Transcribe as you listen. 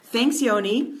Thanks,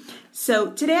 Yoni.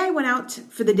 So today I went out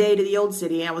for the day to the Old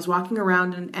City. I was walking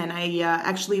around and I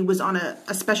actually was on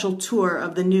a special tour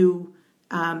of the new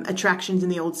attractions in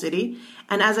the Old City.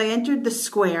 And as I entered the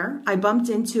square, I bumped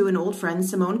into an old friend,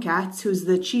 Simone Katz, who's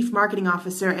the Chief Marketing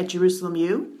Officer at Jerusalem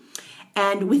U.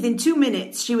 And within 2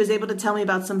 minutes, she was able to tell me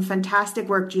about some fantastic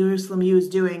work Jerusalem U is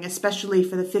doing, especially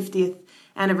for the 50th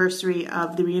anniversary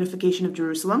of the reunification of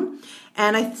Jerusalem.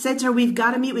 And I said to her, we've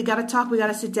got to meet, we've got to talk, we've got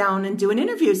to sit down and do an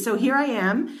interview. So here I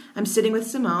am. I'm sitting with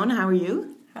Simone. How are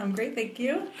you? I'm great, thank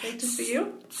you. Great to see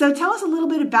you. So tell us a little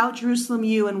bit about Jerusalem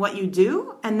U and what you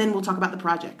do, and then we'll talk about the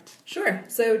project. Sure.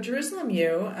 So Jerusalem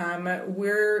U,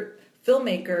 we're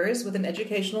filmmakers with an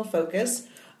educational focus.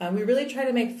 We really try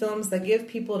to make films that give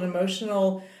people an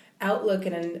emotional outlook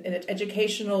and an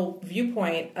educational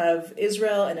viewpoint of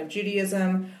Israel and of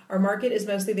Judaism. Our market is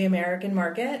mostly the American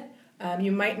market.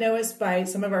 You might know us by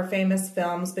some of our famous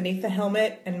films, Beneath the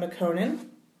Helmet and Makonnen.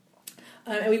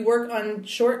 And we work on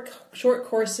short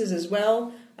courses as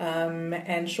well,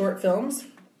 and short films.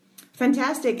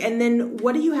 Fantastic. And then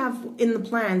what do you have in the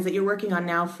plans that you're working on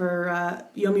now for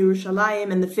Yom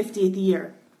Yerushalayim and the 50th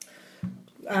year?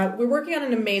 We're working on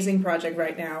an amazing project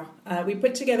right now. We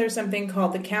put together something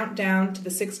called the Countdown to the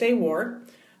Six-Day War.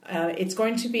 It's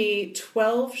going to be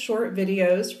 12 short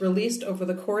videos released over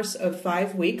the course of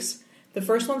 5 weeks. The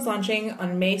first one's launching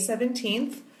on May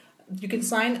 17th. You can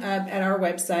sign up at our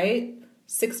website,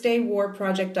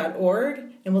 sixdaywarproject.org,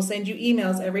 and we'll send you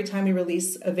emails every time we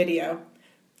release a video.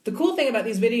 The cool thing about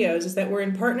these videos is that we're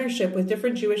in partnership with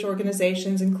different Jewish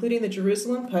organizations, including the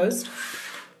Jerusalem Post,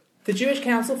 the Jewish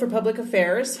Council for Public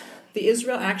Affairs, the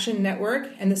Israel Action Network,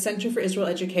 and the Center for Israel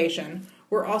Education.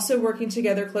 We're also working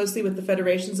together closely with the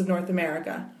Federations of North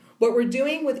America. What we're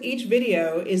doing with each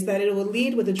video is that it will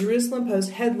lead with a Jerusalem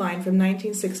Post headline from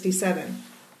 1967.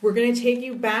 We're going to take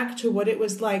you back to what it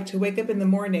was like to wake up in the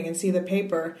morning and see the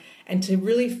paper and to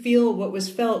really feel what was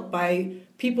felt by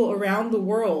people around the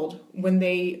world when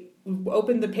they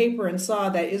opened the paper and saw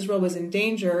that Israel was in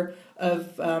danger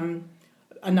of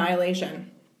annihilation.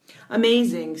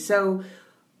 Amazing. So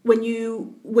when you're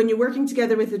working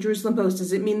together with the Jerusalem Post,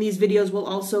 does it mean these videos will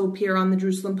also appear on the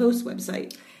Jerusalem Post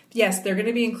website? Yes, they're going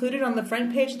to be included on the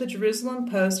front page of the Jerusalem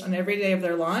Post on every day of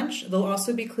their launch. They'll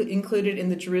also be included in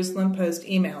the Jerusalem Post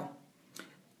email.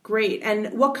 Great.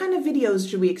 And what kind of videos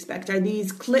should we expect? Are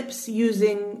these clips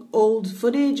using old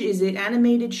footage? Is it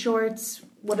animated shorts?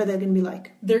 What are they going to be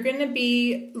like? They're going to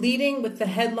be leading with the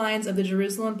headlines of the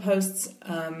Jerusalem Post's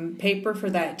paper for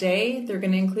that day. They're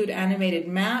going to include animated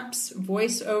maps,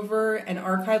 voiceover, and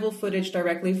archival footage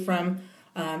directly from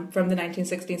the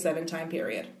 1967 time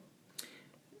period.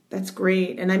 That's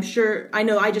great. And I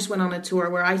know I just went on a tour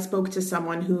where I spoke to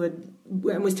someone who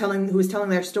was telling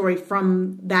their story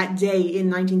from that day in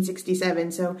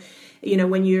 1967. So,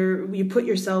 when you put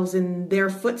yourselves in their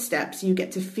footsteps, you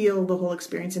get to feel the whole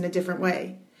experience in a different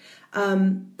way. Let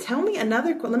me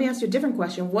ask you a different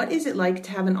question. What is it like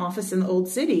to have an office in the Old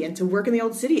City and to work in the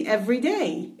Old City every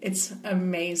day? It's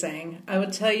amazing. I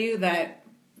would tell you that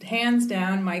hands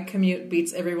down, my commute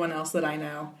beats everyone else that I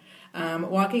know.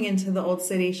 Walking into the Old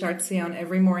City, Shar Tzion,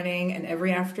 every morning and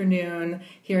every afternoon,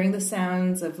 hearing the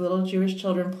sounds of little Jewish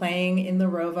children playing in the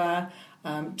Rova,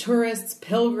 tourists,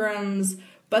 pilgrims,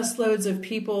 busloads of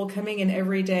people coming in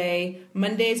every day.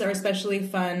 Mondays are especially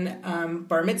fun.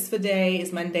 Bar Mitzvah Day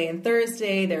is Monday and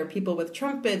Thursday. There are people with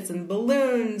trumpets and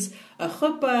balloons, a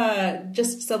chuppah,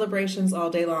 just celebrations all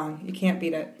day long. You can't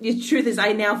beat it. The truth is,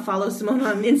 I now follow Simone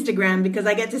on Instagram because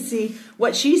I get to see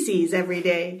what she sees every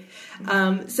day.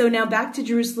 So now back to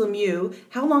Jerusalem U.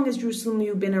 How long has Jerusalem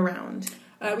U been around?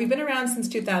 We've been around since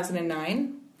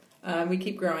 2009. We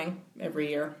keep growing every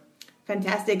year.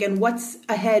 Fantastic. And what's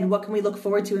ahead? What can we look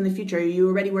forward to in the future? Are you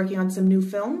already working on some new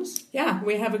films? Yeah,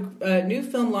 we have a new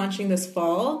film launching this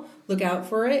fall. Look out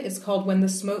for it. It's called When the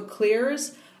Smoke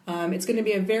Clears. It's going to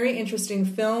be a very interesting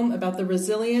film about the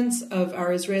resilience of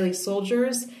our Israeli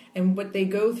soldiers and what they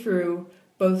go through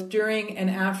both during and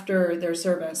after their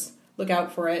service. Look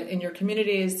out for it in your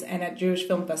communities and at Jewish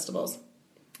film festivals.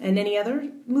 And any other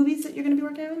movies that you're going to be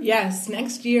working on? Yes,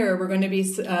 next year we're going to be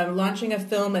launching a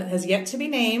film that has yet to be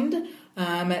named.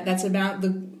 That's about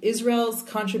Israel's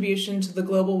contribution to the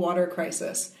global water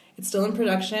crisis. It's still in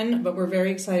production, but we're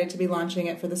very excited to be launching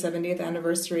it for the 70th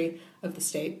anniversary of the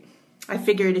state. I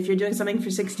figured if you're doing something for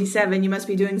 67, you must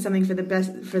be doing something for the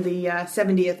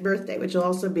 70th birthday, which will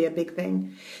also be a big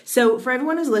thing. So for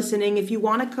everyone who's listening, if you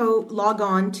want to log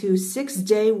on to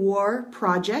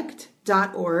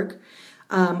sixdaywarproject.org,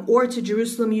 or to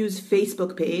Jerusalem U's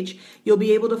Facebook page, you'll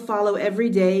be able to follow every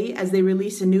day as they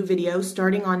release a new video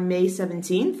starting on May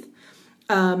 17th.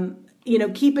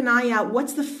 keep an eye out.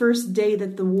 What's the first day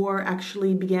that the war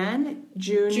actually began?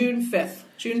 June 5th.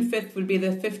 June 5th would be the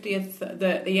 50th,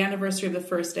 the anniversary of the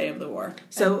first day of the war.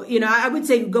 So, I would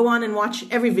say go on and watch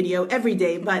every video every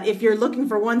day. But if you're looking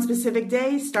for one specific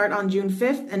day, start on June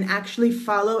 5th and actually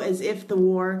follow as if the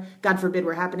war, God forbid,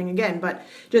 were happening again. But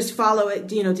just follow it,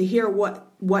 to hear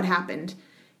what happened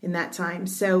in that time.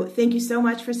 So thank you so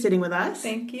much for sitting with us.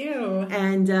 Thank you.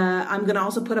 And I'm going to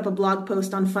also put up a blog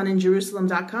post on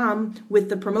funinjerusalem.com with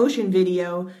the promotion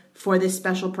video for this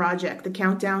special project, the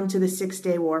Countdown to the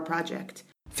 6-Day War project.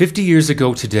 50 years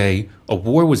ago today, a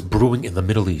war was brewing in the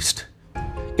Middle East.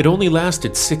 It only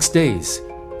lasted 6 days,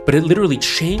 but it literally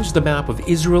changed the map of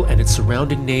Israel and its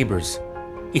surrounding neighbors.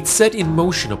 It set in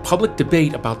motion a public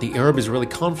debate about the Arab-Israeli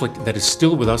conflict that is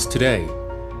still with us today.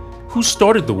 Who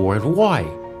started the war and why?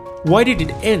 Why did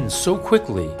it end so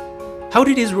quickly? How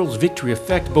did Israel's victory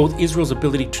affect both Israel's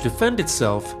ability to defend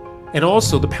itself and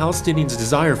also the Palestinians'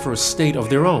 desire for a state of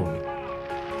their own?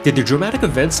 Did the dramatic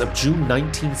events of June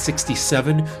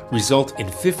 1967 result in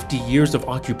 50 years of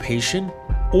occupation,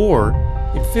 or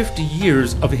in 50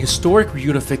 years of a historic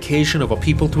reunification of a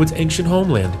people to its ancient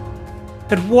homeland?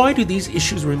 And why do these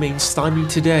issues remain stymied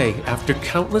today after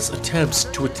countless attempts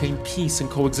to attain peace and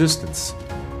coexistence?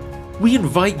 We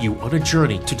invite you on a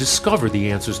journey to discover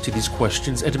the answers to these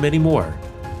questions and many more.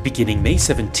 Beginning May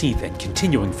 17th and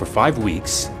continuing for 5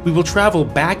 weeks, we will travel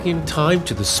back in time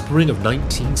to the spring of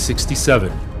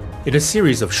 1967. In a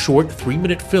series of short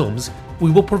 3-minute films,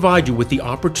 we will provide you with the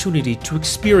opportunity to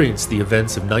experience the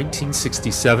events of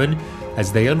 1967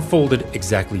 as they unfolded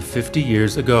exactly 50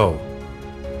 years ago.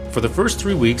 For the first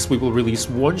 3 weeks, we will release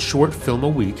one short film a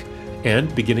week,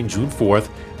 and beginning June 4th,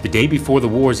 the day before the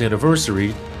war's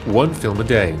anniversary, one film a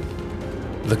day.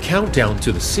 The Countdown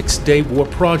to the 6-Day War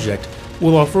project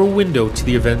will offer a window to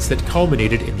the events that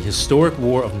culminated in the historic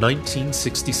War of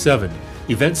 1967,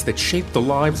 events that shaped the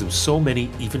lives of so many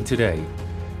even today.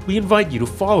 We invite you to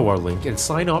follow our link and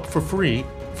sign up for free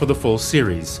for the full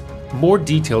series. More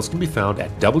details can be found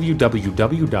at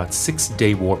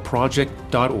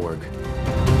www.6daywarproject.org.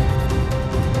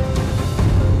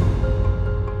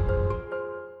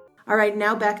 All right,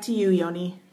 now back to you, Yoni.